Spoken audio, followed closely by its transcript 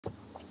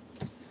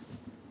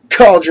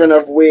Cauldron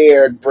of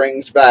Weird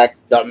brings back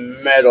the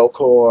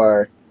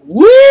metalcore.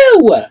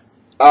 Woo!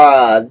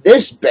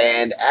 This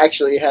band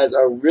actually has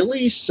a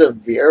really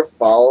severe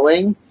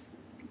following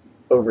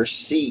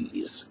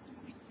overseas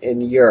in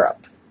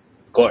Europe.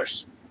 Of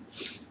course.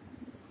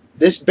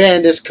 This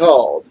band is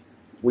called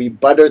We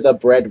Butter the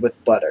Bread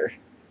with Butter.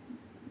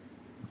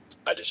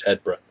 I just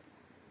had bread.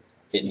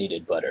 It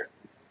needed butter.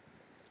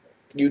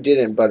 You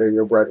didn't butter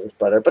your bread with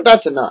butter, but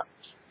that's enough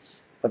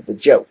of the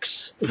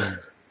jokes.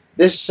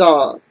 This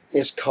song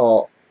is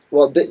called,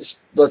 well,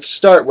 let's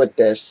start with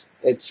this.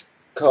 It's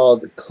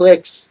called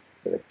Klicks,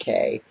 with a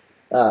K,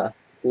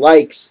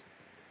 Likes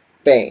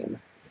Fame.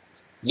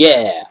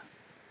 Yeah.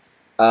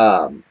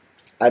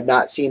 I've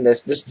not seen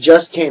this. This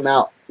just came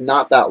out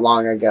not that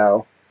long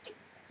ago.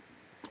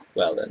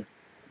 Well then.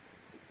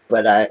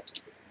 But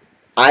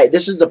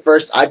this is the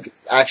first I've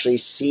actually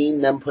seen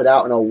them put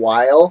out in a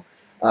while.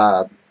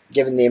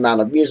 Given the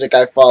amount of music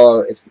I follow,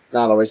 it's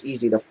not always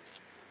easy to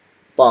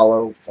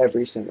follow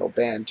every single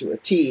band to a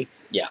T.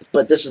 Yeah.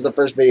 But this is the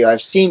first video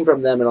I've seen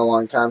from them in a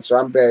long time, so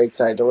I'm very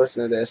excited to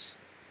listen to this.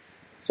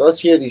 So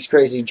let's hear these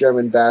crazy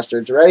German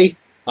bastards. Ready?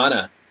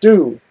 Anna.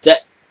 Do.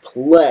 Set.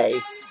 Play.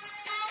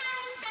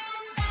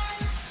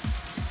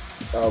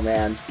 Oh,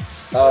 man.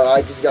 Oh,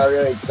 I just got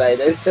really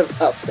excited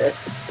about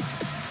this.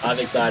 I'm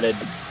excited.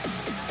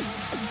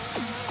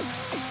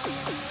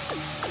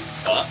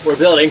 We're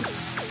building.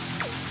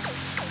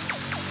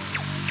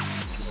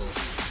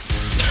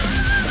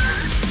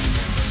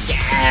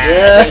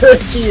 Yeah,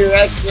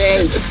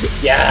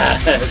 T-Rexes.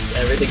 Yes,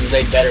 everything's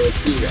made better with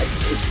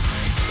T-Rexes.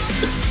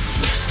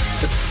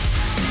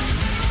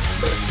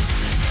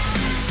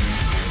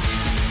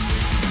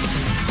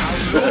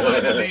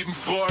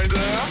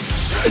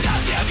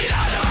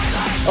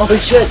 Oh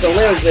shit, the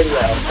lyric video.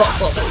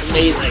 Oh, that's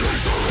amazing.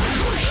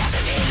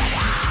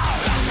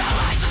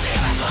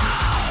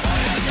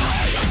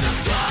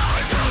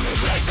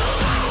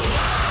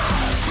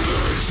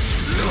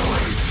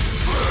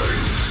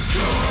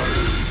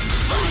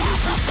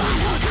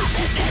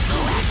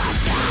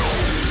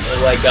 Oh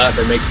my god,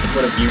 they're making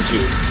fun of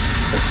YouTube.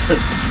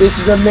 This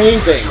is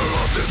amazing.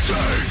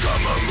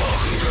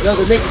 No,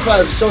 they're making fun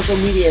of social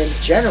media in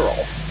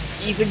general.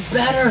 Even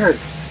better!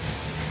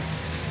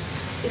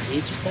 Did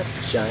he just have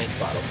giant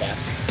bottle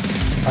caps?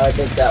 I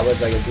think that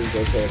was like a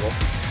DJ table.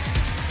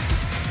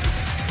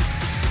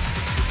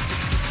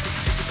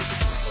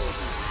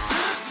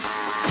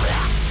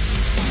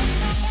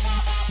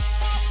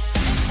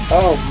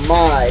 Oh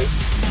my.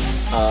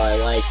 Oh, I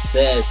like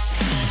this.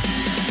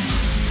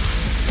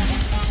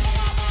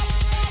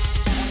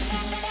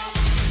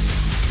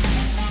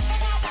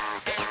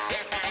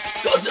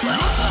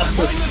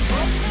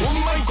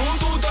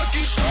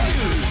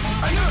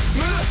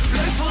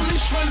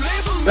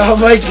 Oh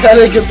my god,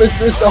 I can miss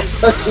this all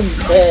fucking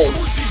day.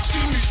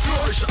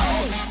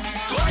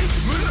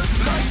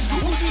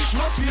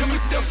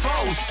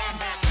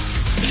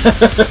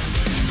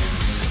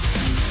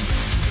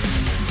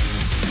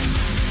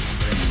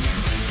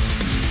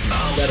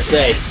 Gotta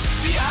say,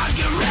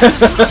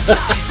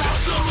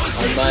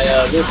 on my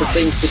list of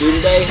things to do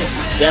today,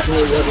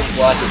 definitely wasn't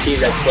watch a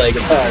T-Rex play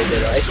guitar,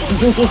 did I?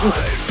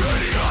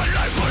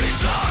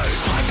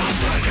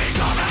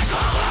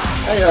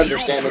 I don't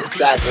understand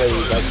exactly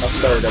like a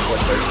third of what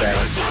they're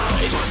saying.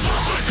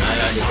 I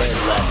understand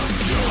less.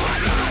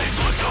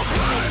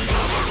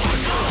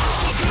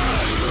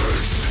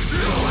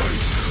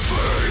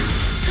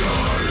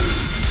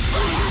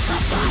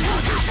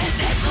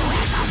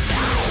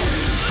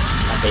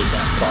 I hate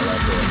that follow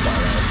for a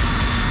follow.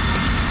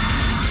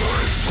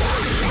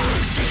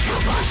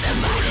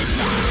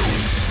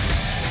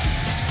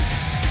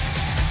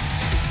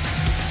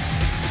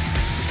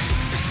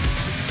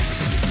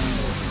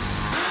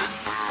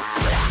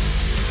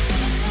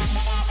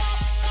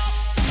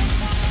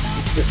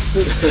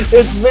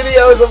 This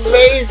video is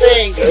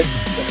amazing!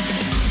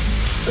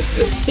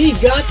 He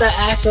got the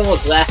actual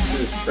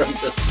glasses from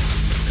the...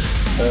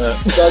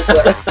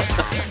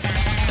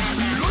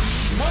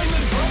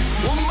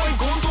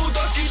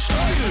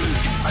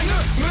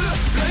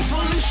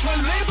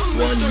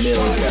 $1 million.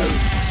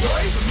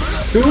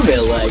 2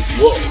 million.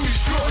 Whoa.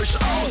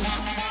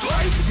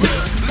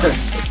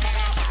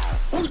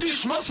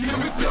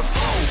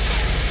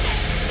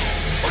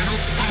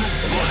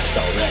 He's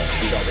all red.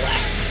 He's all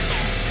black.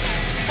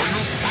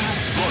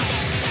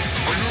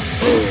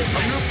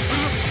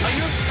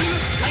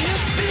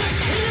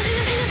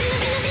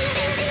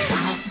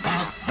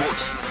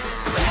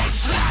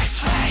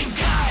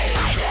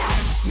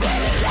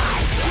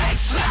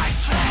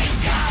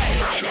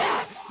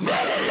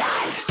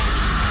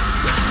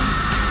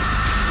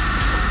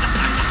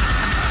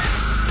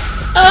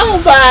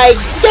 Oh my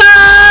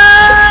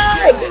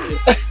god!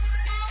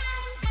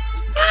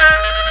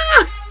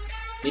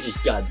 He just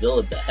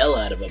Godzilla'd the hell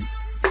out of him.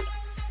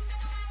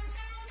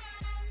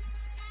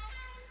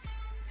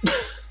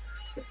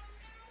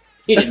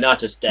 He did not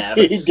just dab.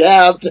 He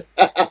dabbed.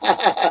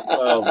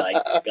 Oh my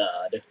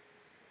god.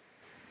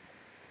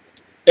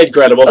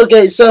 Incredible.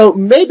 Okay, so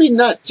maybe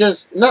not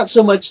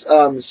so much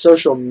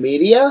social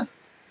media,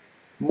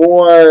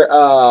 more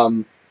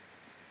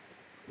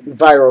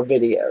viral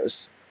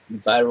videos.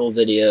 Viral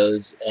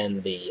videos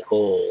and the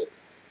whole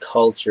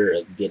culture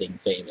of getting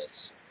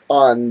famous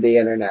on the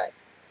internet.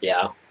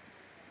 Yeah.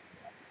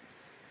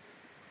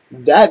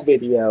 That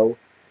video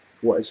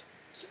was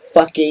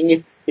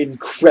fucking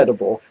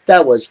incredible.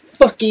 That was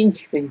fucking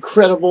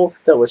incredible.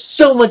 That was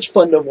so much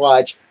fun to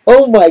watch.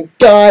 Oh my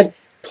god.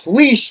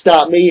 Please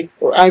stop me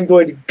or I'm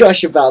going to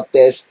gush about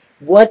this.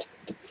 What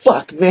the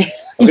fuck, man?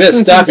 I'm going to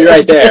stop you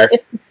right there.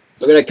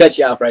 I'm going to cut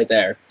you off right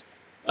there.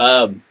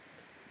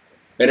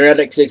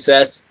 Internet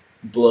success,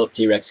 blew up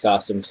T-Rex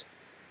costumes.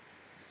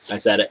 I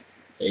said it.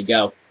 There you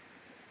go.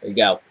 There you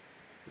go.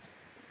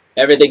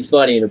 Everything's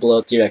funny in a blow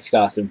up T-Rex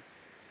costume.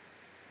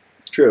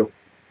 True.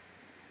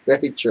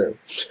 Very true.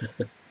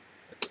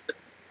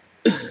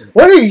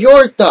 What are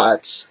your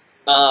thoughts?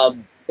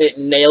 It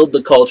nailed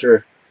the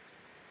culture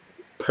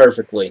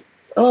perfectly.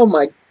 Oh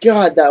my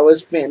god, that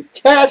was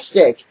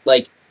fantastic.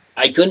 Like,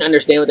 I couldn't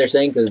understand what they're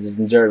saying because it's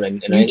in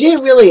German. And you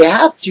didn't really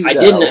have to, though. I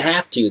didn't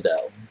have to,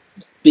 though.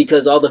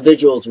 Because all the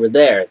visuals were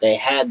there. They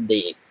had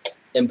the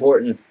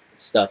important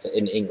stuff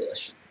in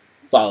English.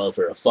 Follow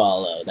for a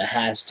follow, the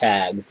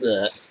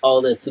hashtags,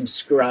 all the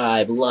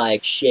subscribe,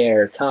 like,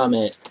 share,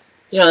 comment.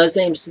 You know, the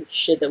same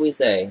shit that we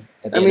say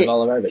at the end of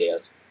all of our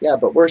videos. Yeah,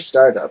 but we're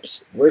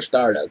startups. We're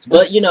startups.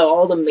 But, you know,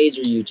 all the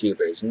major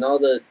YouTubers and all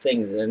the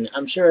things, and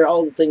I'm sure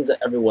all the things that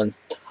everyone's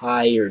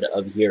tired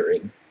of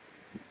hearing.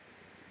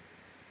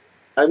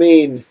 I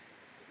mean,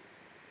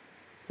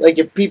 like,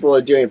 if people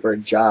are doing it for a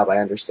job, I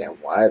understand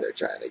why they're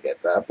trying to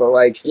get that. But,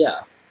 like,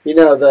 yeah, you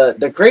know,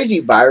 the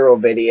crazy viral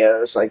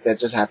videos, like, that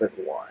just happen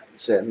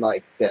once, and,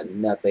 like, then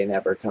nothing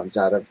ever comes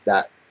out of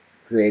that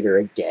creator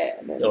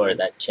again. And, or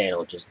that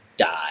channel just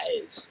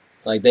dies.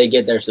 Like, they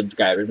get their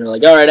subscribers, and they're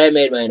like, alright, I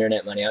made my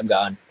internet money, I'm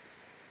gone.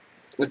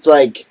 It's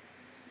like,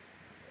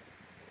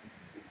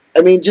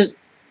 I mean, just,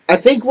 I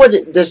think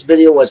what this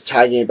video was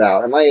talking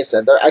about, and like I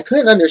said, I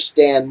couldn't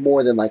understand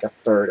more than, like, a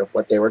third of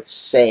what they were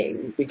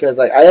saying, because,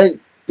 like, I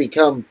didn't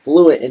become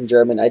fluent in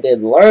German. I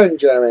did learn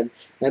German,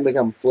 and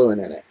become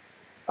fluent in it.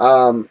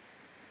 I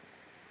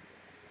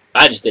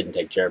just didn't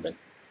take German.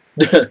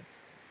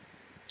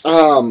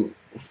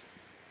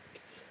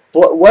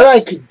 What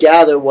I could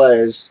gather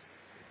was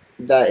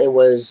that it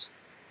was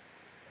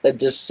a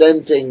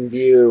dissenting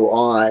view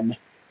on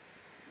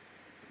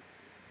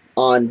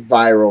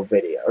viral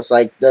videos,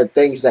 like the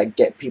things that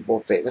get people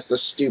famous, the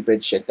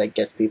stupid shit that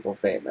gets people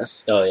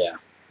famous. Oh yeah,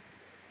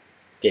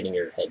 getting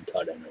your head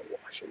cut in a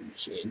washing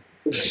machine.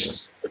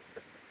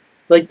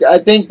 Like, I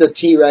think the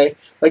T-Ray,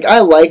 like,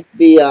 I like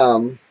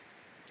the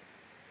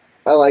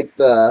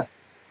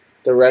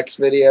Rex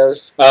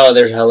videos. Oh,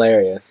 they're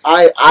hilarious.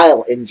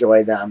 I'll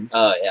enjoy them.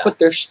 Oh yeah, but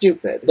they're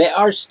stupid. They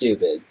are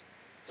stupid.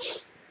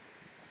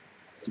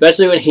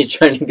 Especially when he's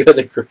trying to go to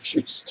the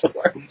grocery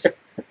store.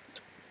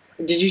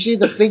 Did you see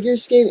the figure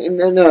skating?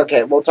 No,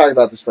 okay, we'll talk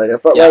about this later.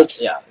 But, yeah, like...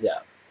 Yeah.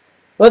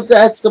 But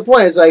that's the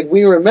point. It's like,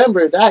 we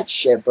remember that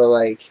shit, but,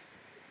 like...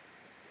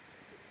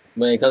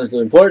 When it comes to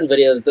important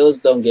videos, those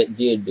don't get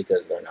viewed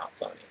because they're not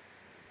funny.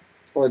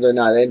 Or they're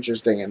not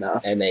interesting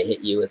enough. And they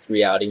hit you with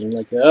reality, and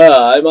you're like,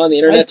 oh, I'm on the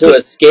internet to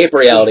escape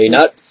reality,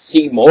 not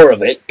see more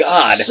of it.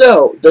 God!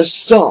 So, the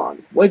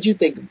song. What'd you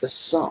think of the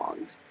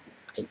song?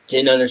 I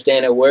didn't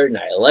understand a word, and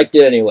I liked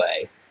it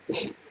anyway.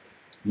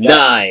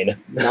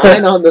 9.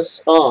 9 on the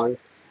song.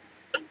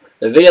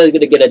 The video is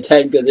going to get a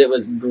 10 because it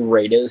was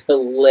great. It was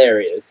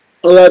hilarious.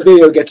 Well, that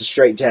video gets a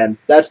straight 10.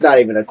 That's not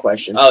even a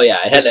question. Oh,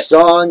 yeah. The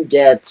song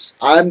gets...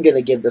 I'm going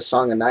to give the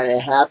song a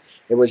 9.5.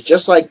 It was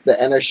just like the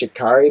Enter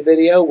Shikari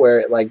video where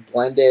it, like,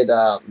 blended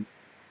a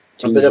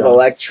bit of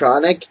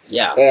electronic.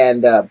 Yeah.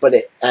 And, but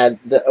it had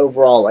the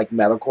overall, like,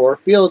 metalcore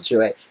feel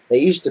to it. They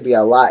used to be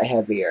a lot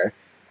heavier.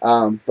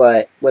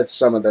 But with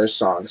some of their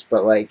songs.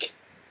 But, like...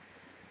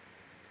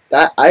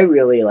 That I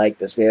really like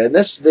this video, and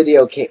this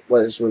video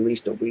was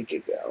released a week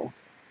ago.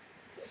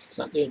 It's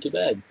not doing too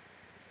bad,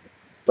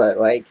 but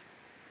like,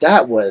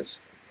 that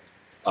was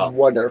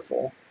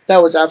wonderful.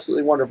 That was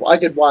absolutely wonderful. I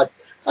could watch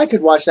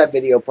that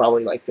video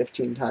probably like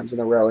 15 times in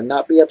a row and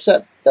not be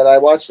upset that I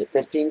watched it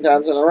 15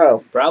 times in a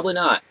row. Probably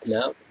not.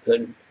 No,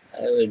 couldn't.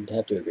 I would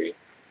have to agree.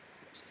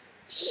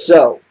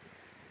 So,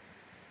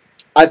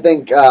 I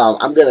think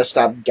I'm gonna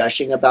stop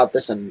gushing about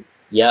this and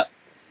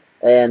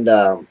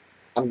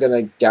I'm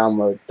gonna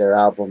download their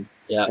album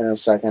in a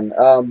second.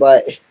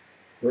 But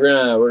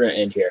we're gonna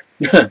end here.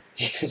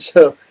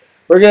 So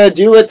we're gonna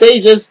do what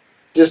they just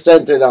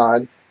dissented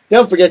on.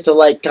 Don't forget to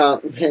like,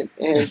 comment,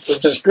 and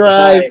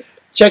subscribe.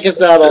 Check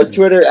us out on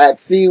Twitter at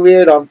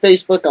 @CWeird, on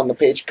Facebook on the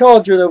page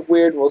Cauldron of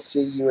Weird. We'll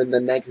see you in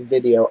the next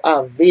video.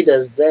 Auf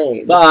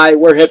Wiedersehen. Bye.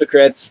 We're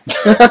hypocrites.